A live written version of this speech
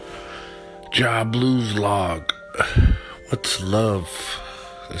Ja Blues log. What's love?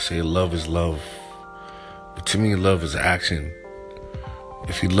 They say love is love. But to me, love is action.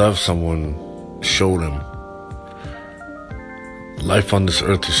 If you love someone, show them. Life on this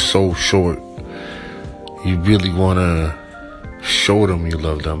earth is so short. You really want to show them you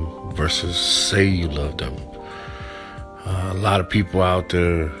love them versus say you love them. A lot of people out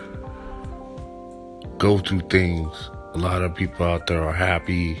there go through things. A lot of people out there are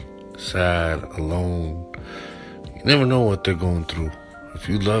happy, sad, alone. You never know what they're going through. If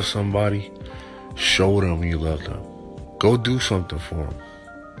you love somebody, show them you love them. Go do something for them.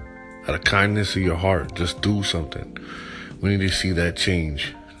 Out of kindness of your heart, just do something. We need to see that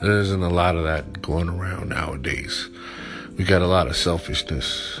change. There isn't a lot of that going around nowadays. We got a lot of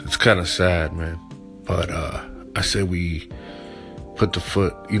selfishness. It's kind of sad, man. But I say we put a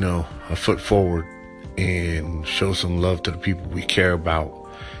foot forward and show some love to the people we care about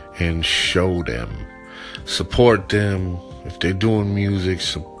and show them. Support them. If they're doing music,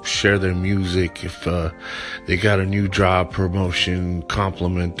 share their music. If they got a new job promotion,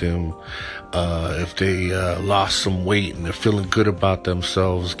 compliment them. If they lost some weight and they're feeling good about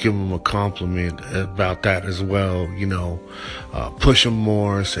themselves, give them a compliment about that as well. Push them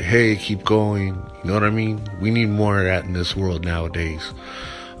more. Say, hey, keep going. You know what I mean? We need more of that in this world nowadays.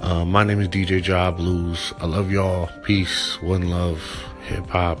 My name is DJ Ja Blues. I love y'all. Peace, one love, hip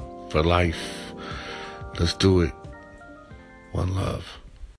hop for life. Let's do it. One love.